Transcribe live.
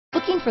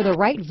Looking for the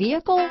right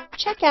vehicle?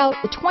 Check out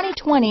the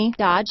 2020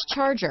 Dodge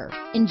Charger.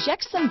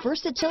 Inject some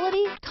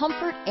versatility,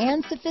 comfort,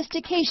 and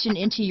sophistication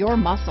into your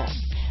muscle.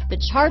 The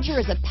Charger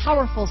is a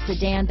powerful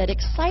sedan that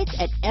excites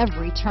at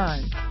every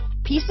turn.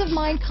 Peace of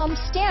mind comes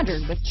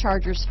standard with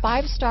Charger's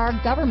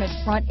 5-star government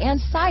front and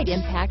side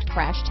impact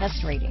crash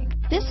test rating.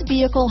 This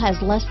vehicle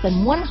has less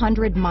than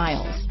 100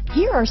 miles.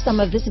 Here are some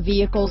of this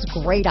vehicle's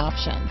great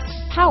options: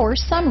 power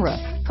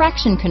sunroof,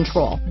 traction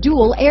control,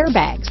 dual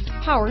airbags,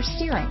 power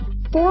steering,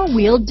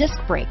 4-wheel disc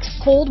brakes,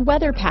 cold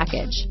weather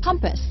package,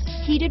 compass,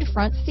 heated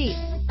front seats,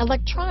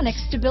 electronic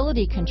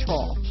stability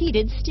control,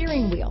 heated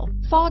steering wheel,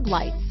 fog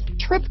lights,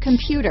 trip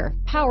computer,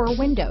 power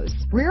windows,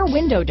 rear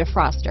window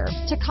defroster,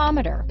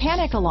 tachometer,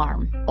 panic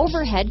alarm,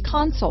 overhead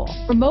console,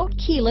 remote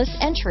keyless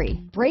entry,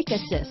 brake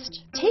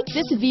assist. Take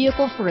this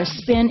vehicle for a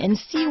spin and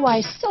see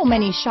why so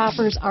many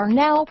shoppers are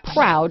now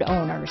proud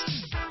owners.